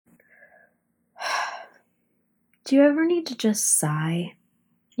Do you ever need to just sigh?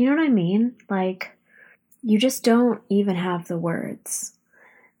 You know what I mean? Like, you just don't even have the words,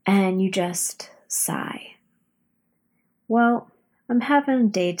 and you just sigh. Well, I'm having a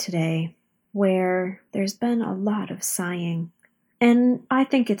day today where there's been a lot of sighing, and I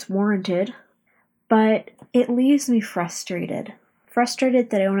think it's warranted, but it leaves me frustrated. Frustrated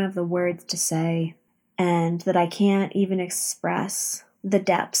that I don't have the words to say, and that I can't even express the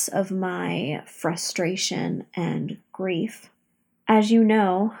depths of my frustration and grief. As you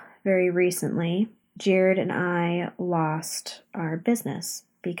know, very recently, Jared and I lost our business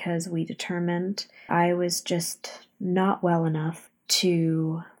because we determined I was just not well enough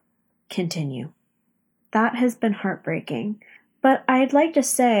to continue. That has been heartbreaking, but I'd like to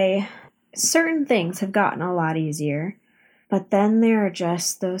say certain things have gotten a lot easier, but then there are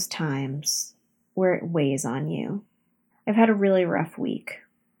just those times where it weighs on you. I've had a really rough week.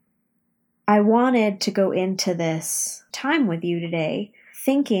 I wanted to go into this time with you today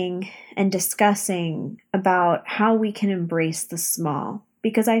thinking and discussing about how we can embrace the small,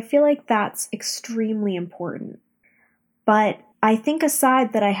 because I feel like that's extremely important. But I think a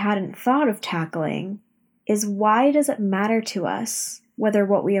side that I hadn't thought of tackling is, why does it matter to us whether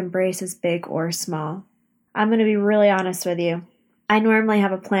what we embrace is big or small? I'm going to be really honest with you. I normally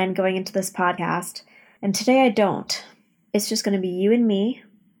have a plan going into this podcast, and today I don't. It's just going to be you and me,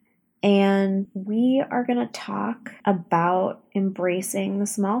 and we are going to talk about embracing the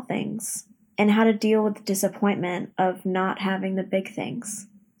small things and how to deal with the disappointment of not having the big things.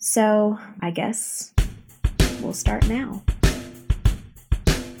 So I guess we'll start now.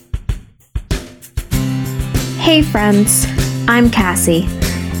 Hey friends, I'm Cassie,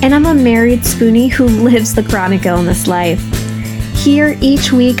 and I'm a married spoonie who lives the chronic illness life. Here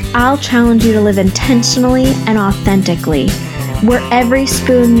each week, I'll challenge you to live intentionally and authentically, where every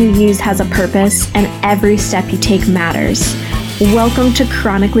spoon you use has a purpose and every step you take matters. Welcome to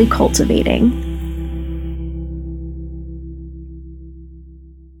Chronically Cultivating.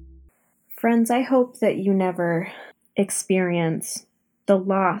 Friends, I hope that you never experience the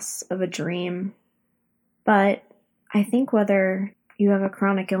loss of a dream, but I think whether you have a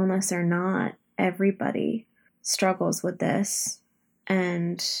chronic illness or not, everybody struggles with this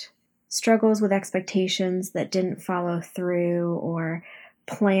and struggles with expectations that didn't follow through or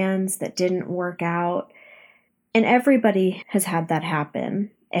plans that didn't work out. And everybody has had that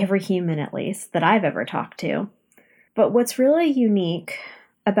happen, every human at least that I've ever talked to. But what's really unique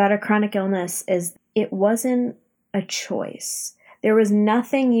about a chronic illness is it wasn't a choice. There was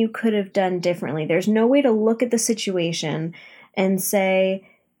nothing you could have done differently. There's no way to look at the situation and say,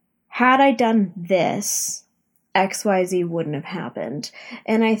 had I done this, XYZ wouldn't have happened.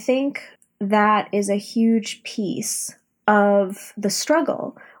 And I think that is a huge piece of the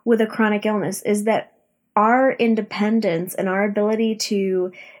struggle with a chronic illness, is that our independence and our ability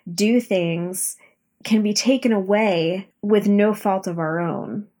to do things can be taken away with no fault of our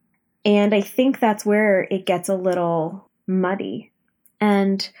own. And I think that's where it gets a little muddy.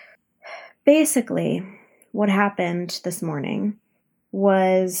 And basically, what happened this morning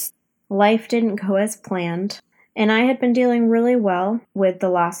was life didn't go as planned. And I had been dealing really well with the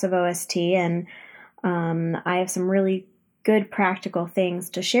loss of OST, and I have some really good practical things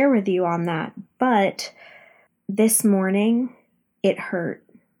to share with you on that. But this morning, it hurt.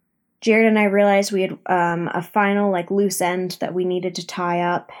 Jared and I realized we had a final loose end that we needed to tie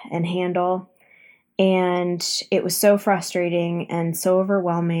up and handle. And it was so frustrating and so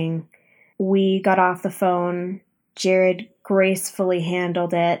overwhelming. We got off the phone. Jared gracefully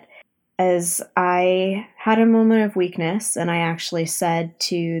handled it, as I had a moment of weakness, and I actually said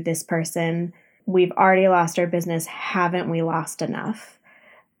to this person, "We've already lost our business. Haven't we lost enough?"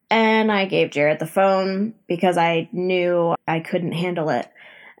 And I gave Jared the phone because I knew I couldn't handle it.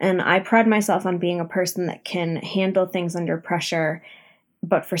 And I pride myself on being a person that can handle things under pressure,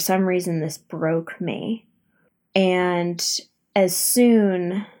 but for some reason this broke me. And as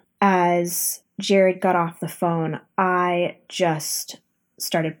soon as Jared got off the phone, I just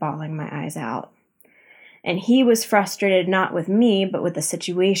started bawling my eyes out. And he was frustrated not with me, but with the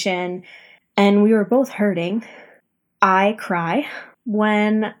situation. And we were both hurting. I cry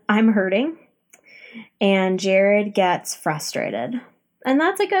when I'm hurting, and Jared gets frustrated. And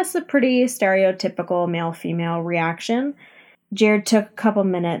that's, I guess, a pretty stereotypical male-female reaction. Jared took a couple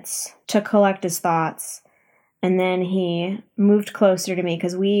minutes to collect his thoughts, and then he moved closer to me,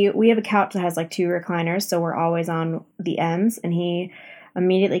 because we have a couch that has 2 recliners, so we're always on the ends, and he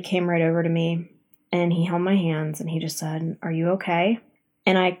immediately came right over to me, and he held my hands, and he just said, "Are you okay?"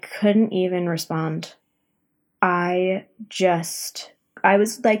 And I couldn't even respond. I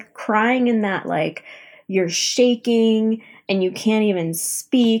was crying in that you're shaking and you can't even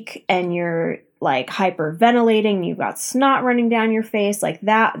speak and you're like hyperventilating, you've got snot running down your face. Like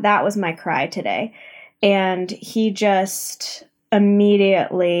that was my cry today. And he just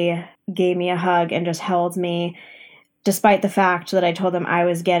immediately gave me a hug and just held me, despite the fact that I told him I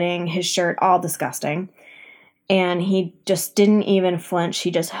was getting his shirt all disgusting. And he just didn't even flinch.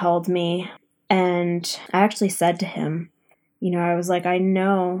 He just held me. And I actually said to him, I was like, I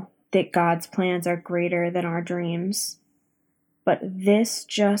know that God's plans are greater than our dreams, but this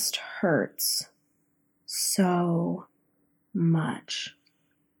just hurts so much.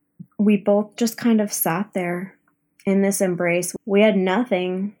 We both just kind of sat there in this embrace. We had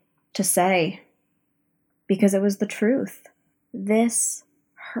nothing to say because it was the truth. This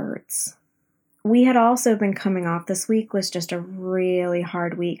hurts. We had also been coming off. This week was just a really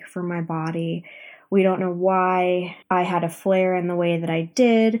hard week for my body. We don't know why I had a flare in the way that I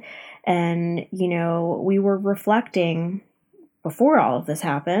did. And, we were reflecting before all of this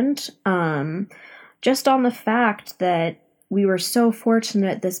happened, just on the fact that we were so fortunate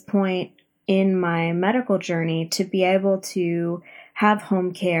at this point in my medical journey to be able to have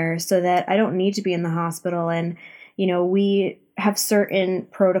home care so that I don't need to be in the hospital. And, we have certain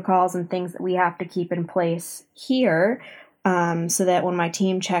protocols and things that we have to keep in place here so that when my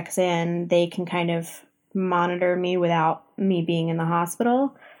team checks in, they can kind of monitor me without me being in the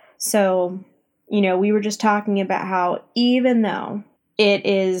hospital. So, we were just talking about how even though it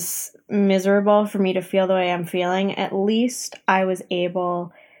is miserable for me to feel the way I'm feeling, at least I was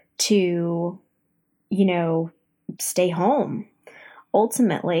able to, stay home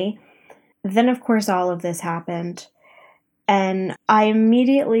ultimately. Then, of course, all of this happened. And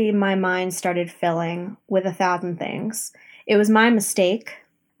my mind started filling with 1,000 things. It was my mistake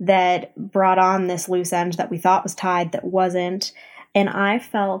that brought on this loose end that we thought was tied that wasn't. And I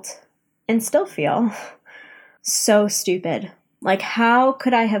felt, and still feel, so stupid. Like, how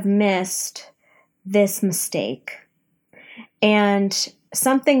could I have missed this mistake? And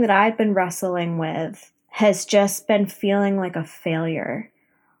something that I've been wrestling with has just been feeling like a failure.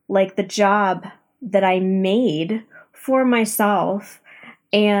 Like the job that I made for myself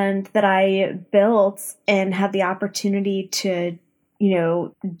and that I built and had the opportunity to,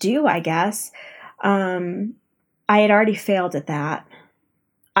 do, I guess. I had already failed at that.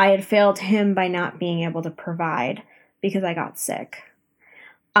 I had failed him by not being able to provide because I got sick.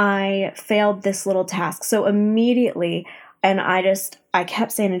 I failed this little task. So immediately, and I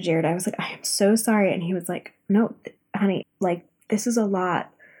kept saying to Jared, I was like, I am so sorry. And he was like, no, honey, like, this is a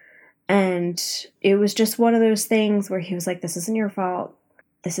lot. And it was just one of those things where he was like, this isn't your fault.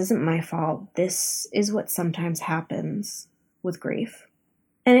 This isn't my fault. This is what sometimes happens with grief.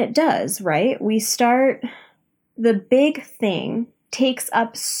 And it does, right? The big thing takes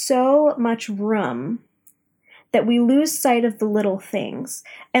up so much room that we lose sight of the little things.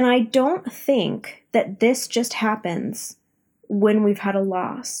 And I don't think that this just happens when we've had a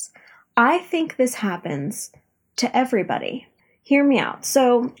loss. I think this happens to everybody. Hear me out.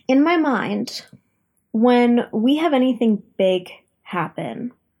 So in my mind, when we have anything big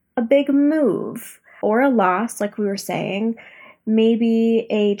happen, a big move or a loss, like we were saying, maybe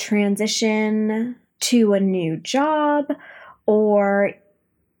a transition to a new job or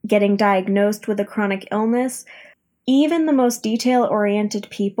getting diagnosed with a chronic illness, even the most detail-oriented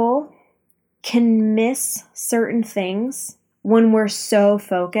people can miss certain things when we're so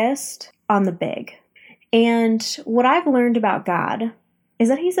focused on the big. And what I've learned about God is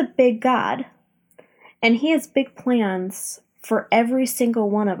that He's a big God, and He has big plans for every single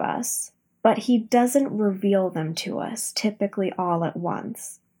one of us, but He doesn't reveal them to us typically all at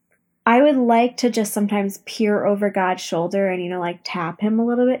once. I would like to just sometimes peer over God's shoulder and, tap Him a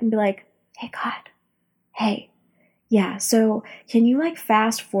little bit and be like, hey, God, hey, yeah, so can you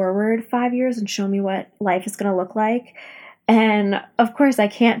fast forward 5 years and show me what life is going to look like? And of course I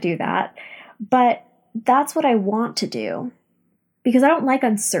can't do that, but that's what I want to do because I don't like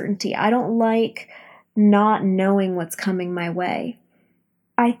uncertainty. I don't like not knowing what's coming my way.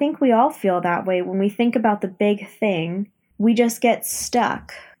 I think we all feel that way when we think about the big thing. We just get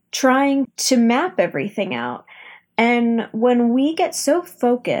stuck trying to map everything out. And when we get so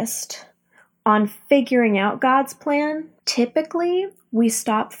focused on figuring out God's plan, typically we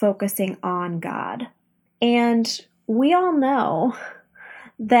stop focusing on God. And we all know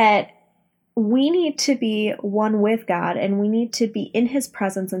that we need to be one with God and we need to be in His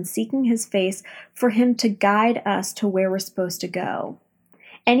presence and seeking His face for Him to guide us to where we're supposed to go.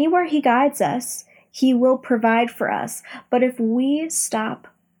 Anywhere He guides us, He will provide for us. But if we stop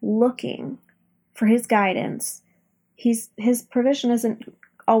looking for His guidance, His provision isn't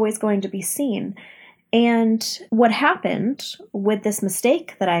always going to be seen. And what happened with this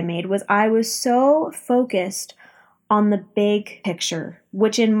mistake that I made was I was so focused on the big picture,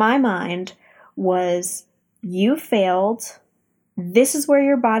 which in my mind was, you failed, this is where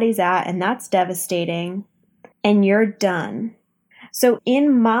your body's at, and that's devastating, and you're done. So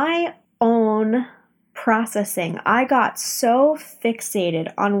in my own processing, I got so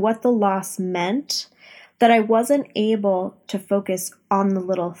fixated on what the loss meant that I wasn't able to focus on the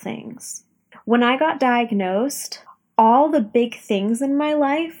little things. When I got diagnosed, all the big things in my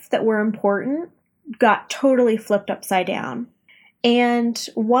life that were important got totally flipped upside down. And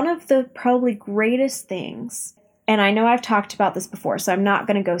one of the probably greatest things, and I know I've talked about this before, so I'm not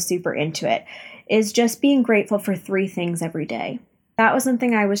going to go super into it, is just being grateful for 3 things every day. That was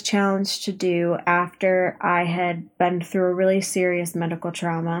something I was challenged to do after I had been through a really serious medical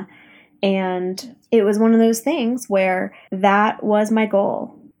trauma. And it was one of those things where that was my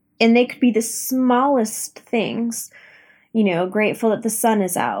goal. And they could be the smallest things, grateful that the sun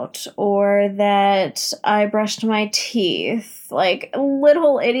is out, or that I brushed my teeth, like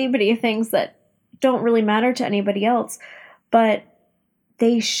little itty bitty things that don't really matter to anybody else, but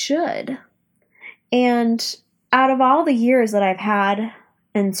they should. And out of all the years that I've had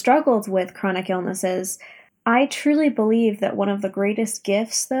and struggled with chronic illnesses, I truly believe that one of the greatest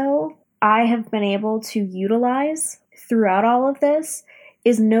gifts, though, I have been able to utilize throughout all of this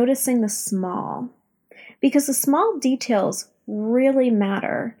is noticing the small. Because the small details really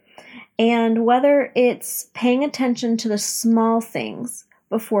matter. And whether it's paying attention to the small things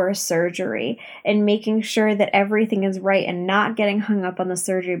before a surgery and making sure that everything is right and not getting hung up on the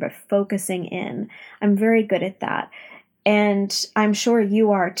surgery but focusing in, I'm very good at that. And I'm sure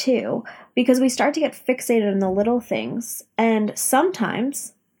you are too, because we start to get fixated on the little things. And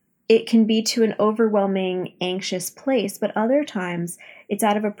sometimes it can be to an overwhelming, anxious place, but other times it's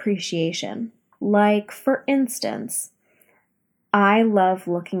out of appreciation. Like, for instance, I love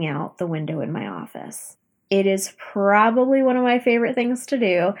looking out the window in my office. It is probably one of my favorite things to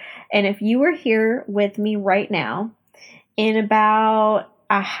do. And if you were here with me right now, in about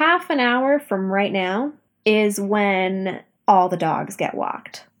a half an hour from right now is when all the dogs get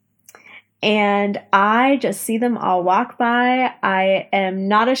walked. And I just see them all walk by. I am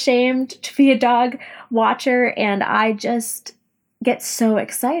not ashamed to be a dog watcher, and I just get so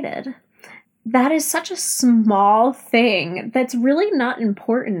excited. That is such a small thing that's really not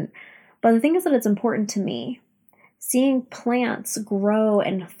important. But the thing is that it's important to me. Seeing plants grow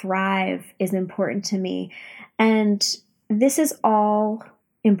and thrive is important to me. And this is all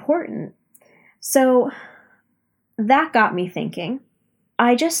important. So that got me thinking.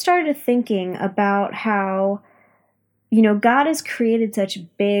 I just started thinking about how, God has created such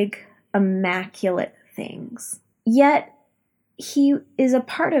big, immaculate things. Yet, He is a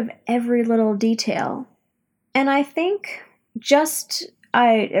part of every little detail. And I think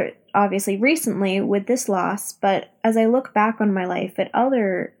obviously recently with this loss, but as I look back on my life at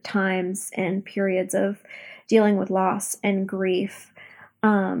other times and periods of dealing with loss and grief,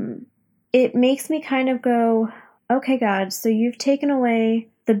 it makes me kind of go, okay, God, so you've taken away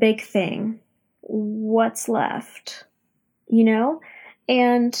the big thing. What's left?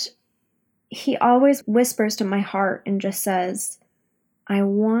 And He always whispers to my heart and just says, I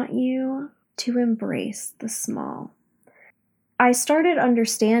want you to embrace the small. I started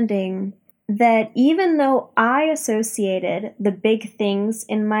understanding that even though I associated the big things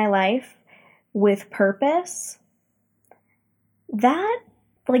in my life with purpose,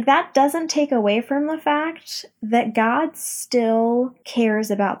 that doesn't take away from the fact that God still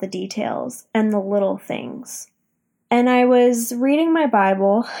cares about the details and the little things. And I was reading my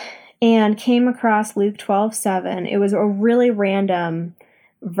Bible and came across Luke 12:7. It was a really random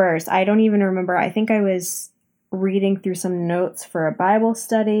verse. I don't even remember. I think I was reading through some notes for a Bible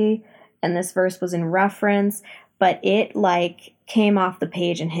study, and this verse was in reference, but it came off the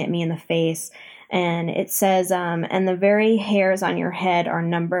page and hit me in the face. And it says, and the very hairs on your head are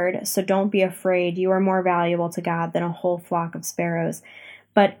numbered, so don't be afraid. You are more valuable to God than a whole flock of sparrows.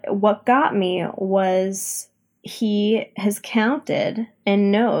 But what got me was He has counted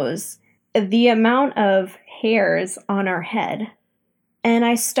and knows the amount of hairs on our head. And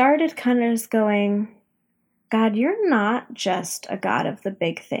I started kind of just going, God, you're not just a God of the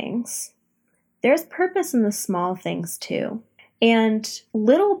big things. There's purpose in the small things too. And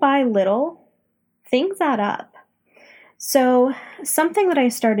little by little, things add up. So something that I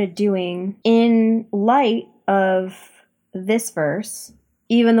started doing in light of this verse,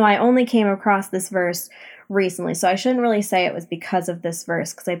 even though I only came across this verse recently, so I shouldn't really say it was because of this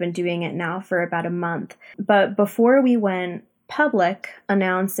verse because I've been doing it now for about a month. But before we went public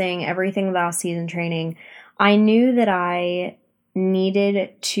announcing everything about season training, I knew that I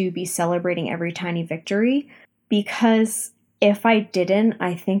needed to be celebrating every tiny victory, because if I didn't,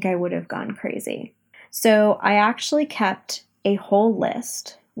 I think I would have gone crazy. So I actually kept a whole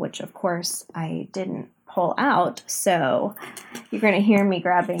list, which of course I didn't pull out. So you're going to hear me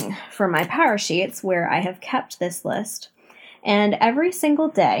grabbing for my power sheets where I have kept this list. And every single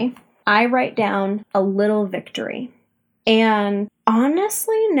day, I write down a little victory. And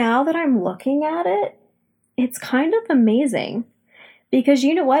honestly, now that I'm looking at it, it's kind of amazing. Because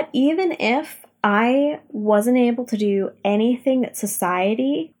you know what? Even if I wasn't able to do anything that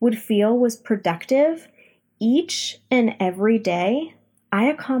society would feel was productive, each and every day, I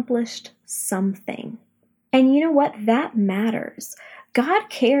accomplished something. And you know what? That matters. God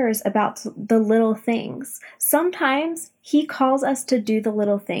cares about the little things. Sometimes He calls us to do the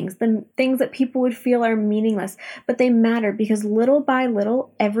little things, the things that people would feel are meaningless, but they matter because little by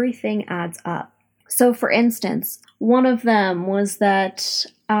little, everything adds up. So for instance, one of them was that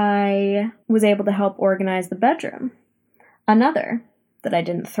I was able to help organize the bedroom. Another, that I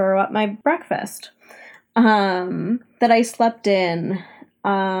didn't throw up my breakfast. That I slept in.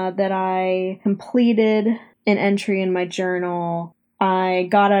 That I completed an entry in my journal. I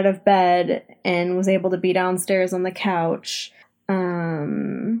got out of bed and was able to be downstairs on the couch.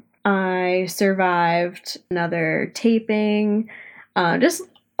 I survived another taping. Just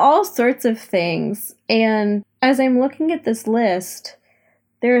all sorts of things. And as I'm looking at this list,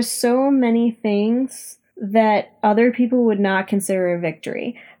 there are so many things that other people would not consider a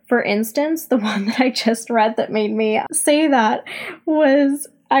victory. For instance, the one that I just read that made me say that was,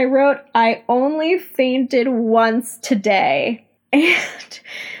 I wrote, I only fainted once today. And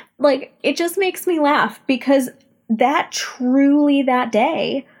like, it just makes me laugh because that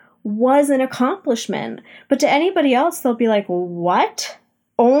day was an accomplishment. But to anybody else, they'll be like, what?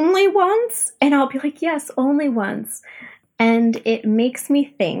 Only once? And I'll be like, yes, only once. And it makes me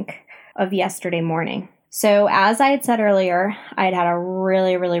think of yesterday morning. So as I had said earlier, I'd had a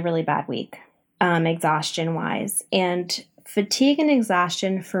really, really, really bad week, exhaustion-wise. And fatigue and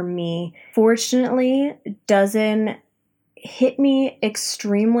exhaustion for me, fortunately, doesn't hit me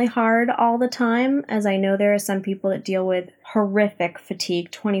extremely hard all the time, as I know there are some people that deal with horrific fatigue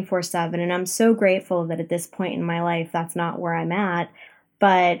 24/7. And I'm so grateful that at this point in my life, that's not where I'm at.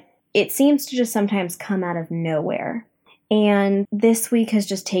 But it seems to just sometimes come out of nowhere. And this week has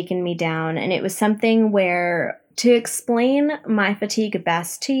just taken me down. And it was something where, to explain my fatigue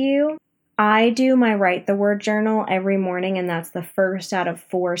best to you, I do my Write the Word journal every morning, and that's the first out of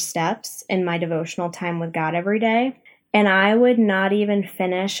 4 steps in my devotional time with God every day. And I would not even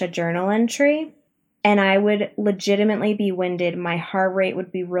finish a journal entry, and I would legitimately be winded. My heart rate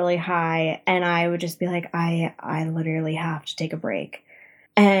would be really high, and I would just be like, I literally have to take a break.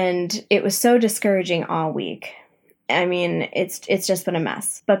 And it was so discouraging all week. I mean, it's just been a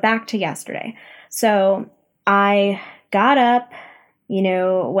mess. But back to yesterday. So I got up,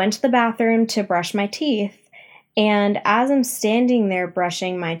 went to the bathroom to brush my teeth. And as I'm standing there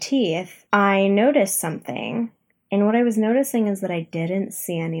brushing my teeth, I noticed something. And what I was noticing is that I didn't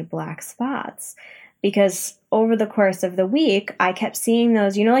see any black spots. Because over the course of the week, I kept seeing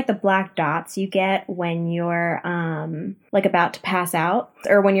those, like the black dots you get when you're like about to pass out,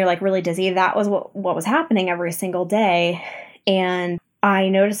 or when you're like really dizzy. That was what was happening every single day. And I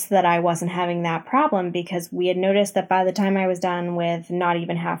noticed that I wasn't having that problem because we had noticed that by the time I was done with not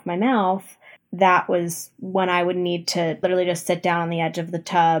even half my mouth, that was when I would need to literally just sit down on the edge of the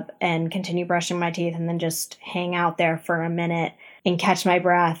tub and continue brushing my teeth and then just hang out there for a minute and catch my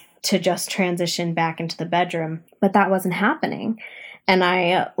breath to just transition back into the bedroom. But that wasn't happening. And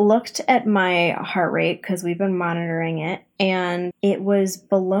I looked at my heart rate because we've been monitoring it, and it was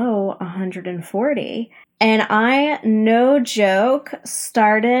below 140. And I, no joke,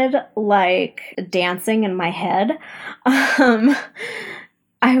 started like dancing in my head. I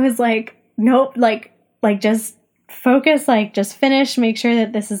was like, nope, like just focus, just finish, make sure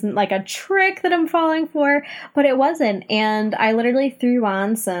that this isn't like a trick that I'm falling for. But it wasn't. And I literally threw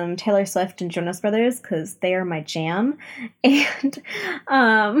on some Taylor Swift and Jonas Brothers because they are my jam. And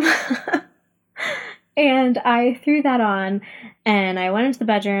and I threw that on and I went into the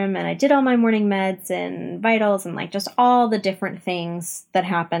bedroom and I did all my morning meds and vitals and just all the different things that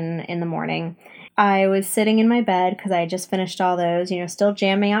happen in the morning. I was sitting in my bed because I had just finished all those, still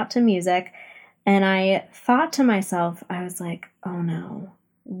jamming out to music. And I thought to myself, I was like, oh no,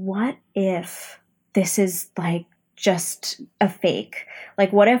 what if this is just a fake?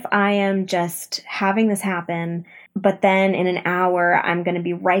 What if I am just having this happen but then in an hour, I'm going to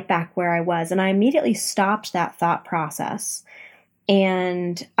be right back where I was. And I immediately stopped that thought process.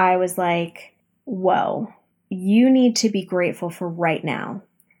 And I was like, whoa, you need to be grateful for right now.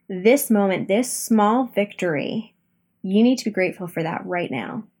 This moment, this small victory, you need to be grateful for that right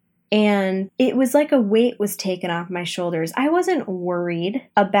now. And it was like a weight was taken off my shoulders. I wasn't worried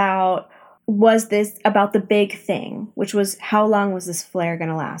about the big thing, which was how long was this flare going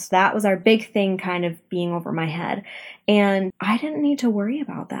to last? That was our big thing kind of being over my head. And I didn't need to worry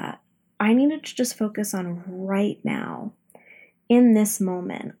about that. I needed to just focus on right now, in this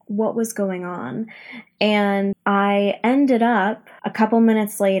moment, what was going on. And I ended up, a couple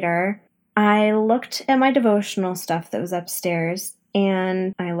minutes later, I looked at my devotional stuff that was upstairs,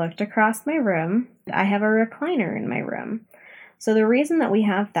 and I looked across my room. I have a recliner in my room. So the reason that we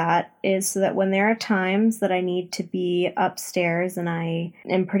have that is so that when there are times that I need to be upstairs and I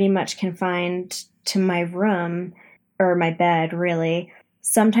am pretty much confined to my room, or my bed really,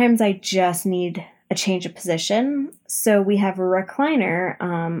 sometimes I just need a change of position. So we have a recliner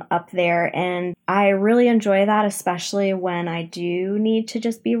up there, and I really enjoy that, especially when I do need to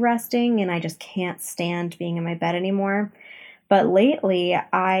just be resting and I just can't stand being in my bed anymore. But lately,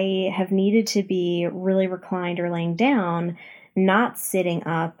 I have needed to be really reclined or laying down, not sitting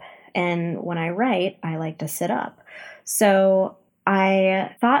up. And when I write, I like to sit up. So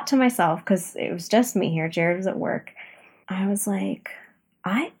I thought to myself, because it was just me here, Jared was at work, I was like,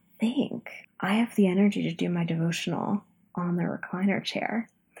 I think I have the energy to do my devotional on the recliner chair.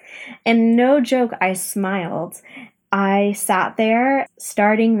 And no joke, I smiled. I sat there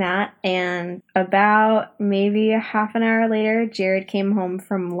starting that, and about maybe a half an hour later, Jared came home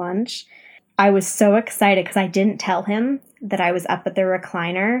from lunch. I was so excited because I didn't tell him that I was up at the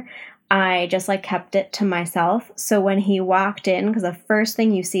recliner. I just kept it to myself. So when he walked in, because the first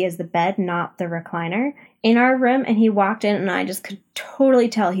thing you see is the bed, not the recliner, in our room, and he walked in and I just could totally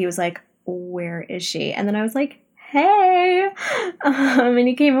tell he was like, where is she? And then I was like, hey. And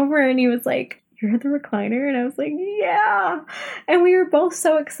he came over and he was like, you're at the recliner? And I was like, yeah. And we were both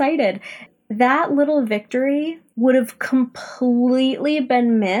so excited. That little victory would have completely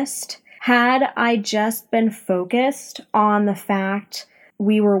been missed had I just been focused on the fact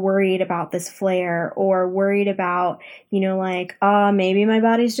we were worried about this flare, or worried about, maybe my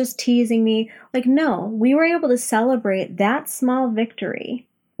body's just teasing me. No, we were able to celebrate that small victory,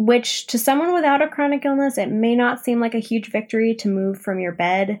 which to someone without a chronic illness, it may not seem like a huge victory to move from your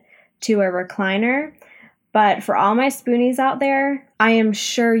bed to a recliner. But for all my spoonies out there, I am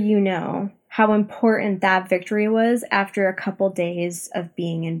sure you know how important that victory was after a couple days of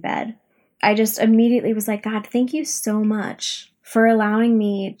being in bed. I just immediately was like, God, thank you so much for allowing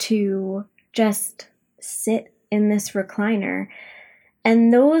me to just sit in this recliner.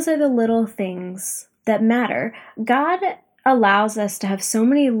 And those are the little things that matter. God allows us to have so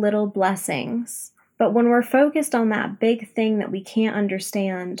many little blessings, but when we're focused on that big thing that we can't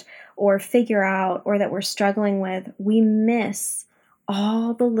understand or figure out, or that we're struggling with, we miss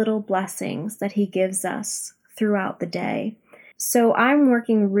all the little blessings that He gives us throughout the day. So I'm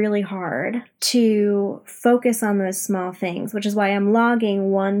working really hard to focus on those small things, which is why I'm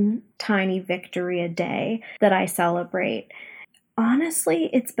logging one tiny victory a day that I celebrate. Honestly,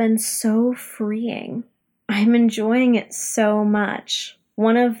 it's been so freeing. I'm enjoying it so much.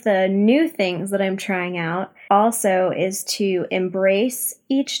 One of the new things that I'm trying out also is to embrace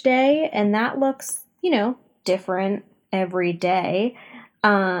each day, and that looks, different every day.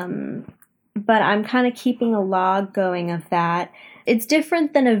 But I'm kind of keeping a log going of that. It's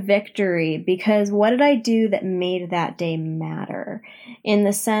different than a victory, because what did I do that made that day matter? In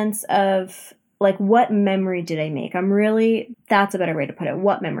the sense of, what memory did I make? That's a better way to put it.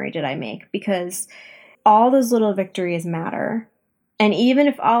 What memory did I make? Because all those little victories matter. And even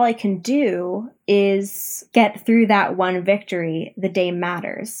if all I can do is get through that one victory, the day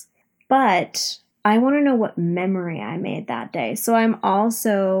matters. But I want to know what memory I made that day. So I'm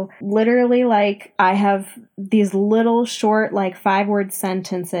also literally I have these little short 5-word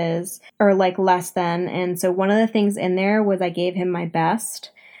sentences, or less than. And so one of the things in there was I gave him my best,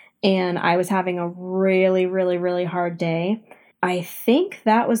 and I was having a really, really, really hard day. I think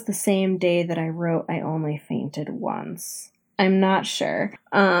that was the same day that I wrote I only fainted once. I'm not sure.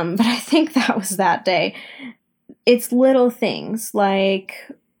 But I think that was that day. It's little things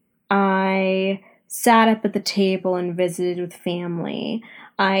I sat up at the table and visited with family.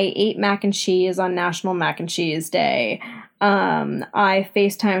 I ate mac and cheese on National Mac and Cheese Day. I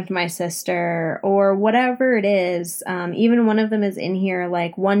FaceTimed my sister, or whatever it is. Even one of them is in here.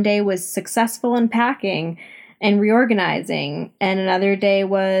 One day was successful in packing and reorganizing, and another day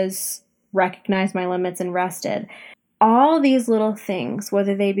was recognized my limits and rested. All these little things,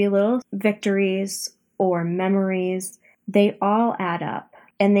 whether they be little victories or memories, they all add up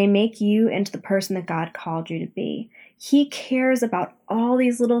and they make you into the person that God called you to be. He cares about all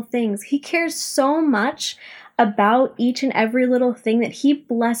these little things. He cares so much about each and every little thing that he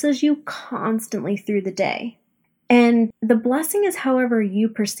blesses you constantly through the day. And the blessing is however you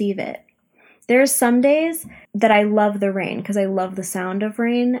perceive it. There's some days that I love the rain because I love the sound of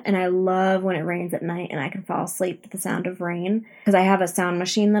rain, and I love when it rains at night and I can fall asleep to the sound of rain because I have a sound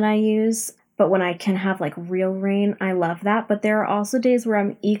machine that I use. But when I can have like real rain, I love that. But there are also days where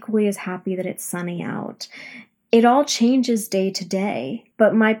I'm equally as happy that it's sunny out. It all changes day to day.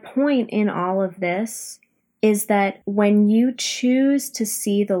 But my point in all of this is that when you choose to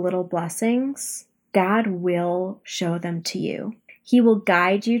see the little blessings, God will show them to you. He will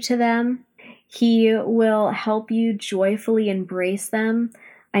guide you to them. He will help you joyfully embrace them.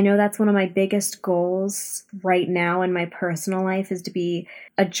 I know that's one of my biggest goals right now in my personal life is to be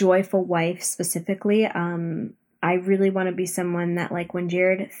a joyful wife specifically. I really want to be someone that, like, when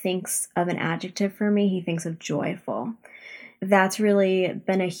Jared thinks of an adjective for me, he thinks of joyful. That's really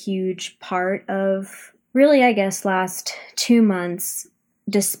been a huge part of, really, I guess, last 2 months,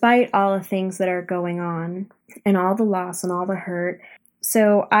 despite all the things that are going on and all the loss and all the hurt.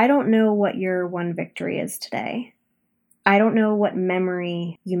 So I don't know what your one victory is today. I don't know what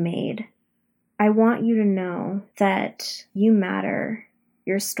memory you made. I want you to know that you matter,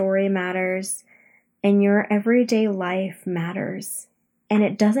 your story matters, and your everyday life matters. And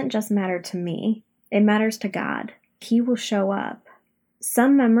it doesn't just matter to me, it matters to God. He will show up.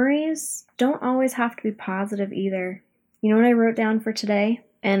 Some memories don't always have to be positive either. You know what I wrote down for today?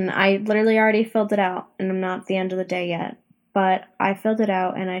 And I literally already filled it out, and I'm not at the end of the day yet. But I filled it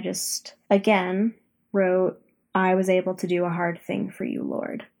out and I just, again, wrote, I was able to do a hard thing for you,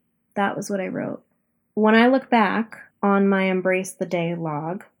 Lord. That was what I wrote. When I look back on my Embrace the Day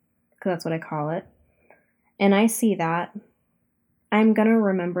log, because that's what I call it, and I see that, I'm going to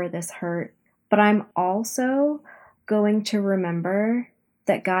remember this hurt. But I'm also going to remember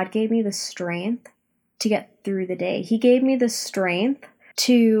that God gave me the strength to get through the day. He gave me the strength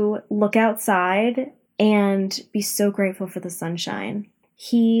to look outside and be so grateful for the sunshine.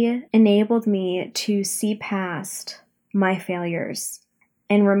 He enabled me to see past my failures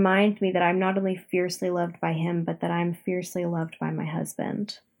and remind me that I'm not only fiercely loved by him, but that I'm fiercely loved by my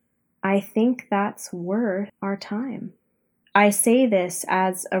husband. I think that's worth our time. I say this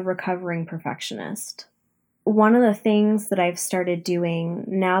as a recovering perfectionist. One of the things that I've started doing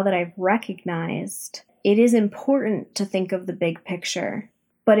now that I've recognized it is important to think of the big picture.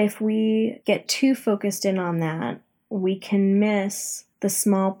 But if we get too focused in on that, we can miss the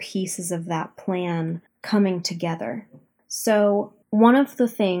small pieces of that plan coming together. So one of the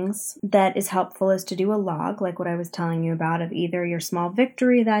things that is helpful is to do a log, like what I was telling you about, of either your small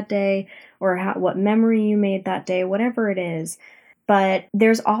victory that day or what memory you made that day, whatever it is. But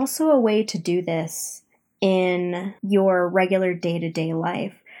there's also a way to do this in your regular day-to-day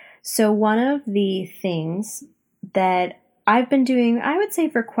life. So one of the things that I've been doing, I would say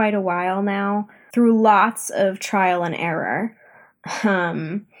for quite a while now, through lots of trial and error.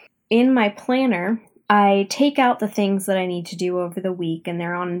 In my planner, I take out the things that I need to do over the week, and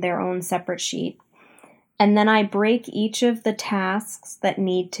they're on their own separate sheet. And then I break each of the tasks that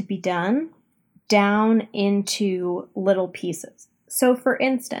need to be done down into little pieces. So for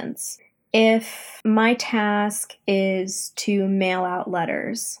instance, if my task is to mail out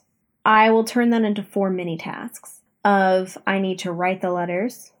letters, I will turn that into 4 mini tasks. Of I need to write the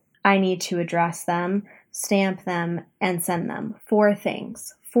letters, I need to address them, stamp them, and send them. 4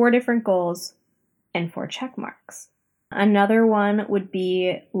 things, 4 different goals, and 4 check marks. Another one would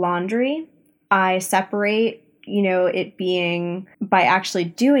be laundry. I separate, it being by actually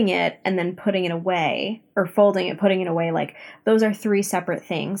doing it and then putting it away, or folding it, putting it away. Like, those are 3 separate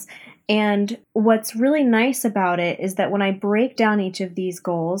things. And what's really nice about it is that when I break down each of these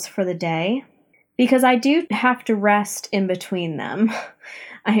goals for the day, because I do have to rest in between them.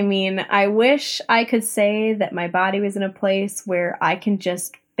 I mean, I wish I could say that my body was in a place where I can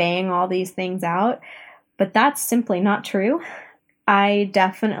just bang all these things out, but that's simply not true. I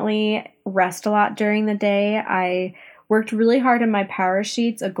definitely rest a lot during the day. I worked really hard on my power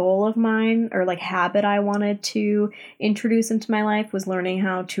sheets. A goal of mine, or like habit I wanted to introduce into my life, was learning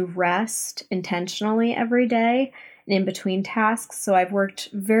how to rest intentionally every day in between tasks. So I've worked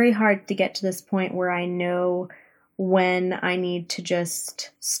very hard to get to this point where I know when I need to just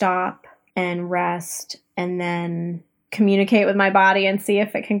stop and rest and then communicate with my body and see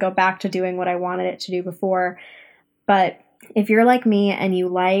if it can go back to doing what I wanted it to do before. But if you're like me and you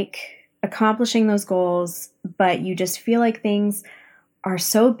like accomplishing those goals, but you just feel like things are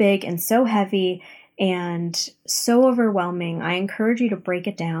so big and so heavy and so overwhelming, I encourage you to break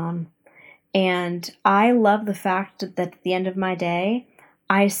it down. And I love the fact that at the end of my day,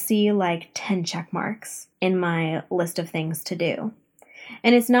 I see like 10 check marks in my list of things to do.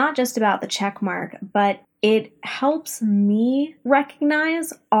 And it's not just about the check mark, but it helps me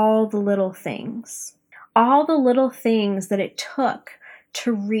recognize all the little things that it took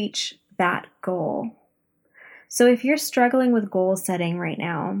to reach that goal. So if you're struggling with goal setting right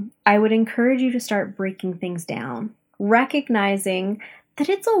now, I would encourage you to start breaking things down, recognizing that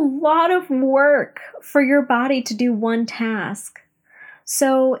it's a lot of work for your body to do one task.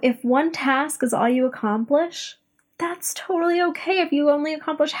 So if one task is all you accomplish, that's totally okay. If you only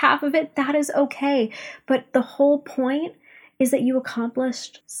accomplish half of it, that is okay. But the whole point is that you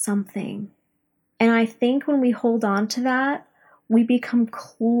accomplished something. And I think when we hold on to that, we become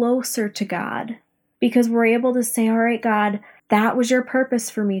closer to God because we're able to say, all right, God, that was your purpose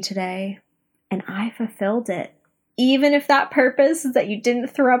for me today, and I fulfilled it. Even if that purpose is that you didn't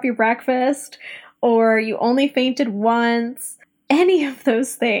throw up your breakfast or you only fainted once, any of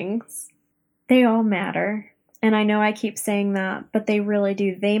those things, they all matter. And I know I keep saying that, but they really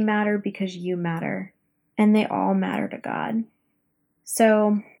do. They matter because you matter, and they all matter to God.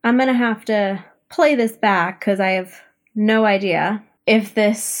 So I'm going to have to play this back because I have no idea if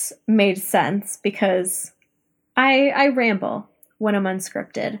this made sense because I ramble when I'm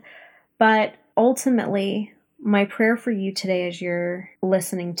unscripted. But ultimately, my prayer for you today as you're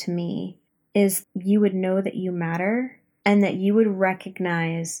listening to me is you would know that you matter and that you would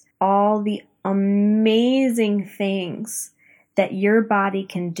recognize all the amazing things that your body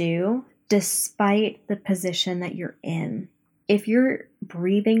can do despite the position that you're in. If you're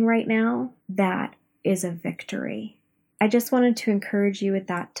breathing right now, that is a victory. I just wanted to encourage you with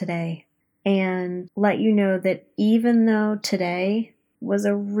that today and let you know that even though today was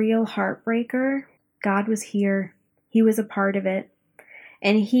a real heartbreaker, God was here. He was a part of it.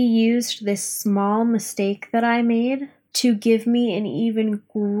 And He used this small mistake that I made to give me an even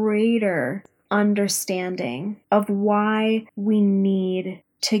greater understanding of why we need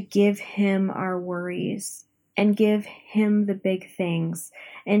to give Him our worries and give Him the big things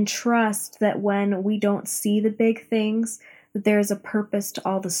and trust that when we don't see the big things, that there's a purpose to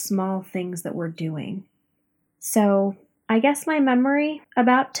all the small things that we're doing. So I guess my memory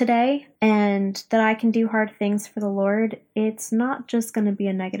about today and that I can do hard things for the Lord, it's not just going to be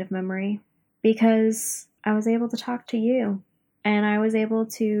a negative memory because I was able to talk to you and I was able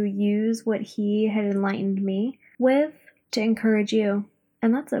to use what He had enlightened me with to encourage you.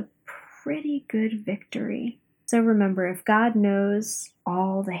 And that's a pretty good victory. So remember, if God knows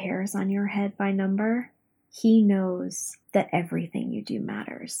all the hairs on your head by number, He knows that everything you do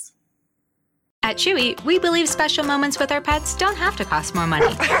matters. At Chewy, we believe special moments with our pets don't have to cost more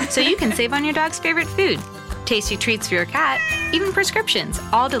money, so you can save on your dog's favorite food. Tasty treats for your cat, even prescriptions,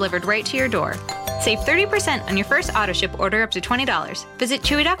 all delivered right to your door. Save 30% on your first auto-ship order up to $20. Visit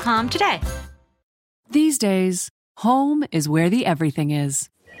Chewy.com today. These days, home is where the everything is.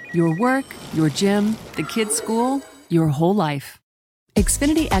 Your work, your gym, the kids' school, your whole life.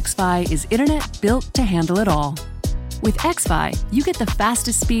 Xfinity XFi is internet built to handle it all. With XFi, you get the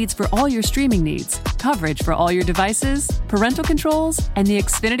fastest speeds for all your streaming needs, coverage for all your devices, parental controls, and the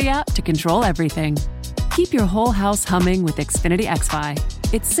Xfinity app to control everything. Keep your whole house humming with Xfinity XFi.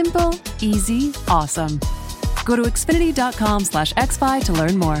 It's simple, easy, awesome. Go to Xfinity.com/XFi to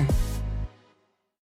learn more.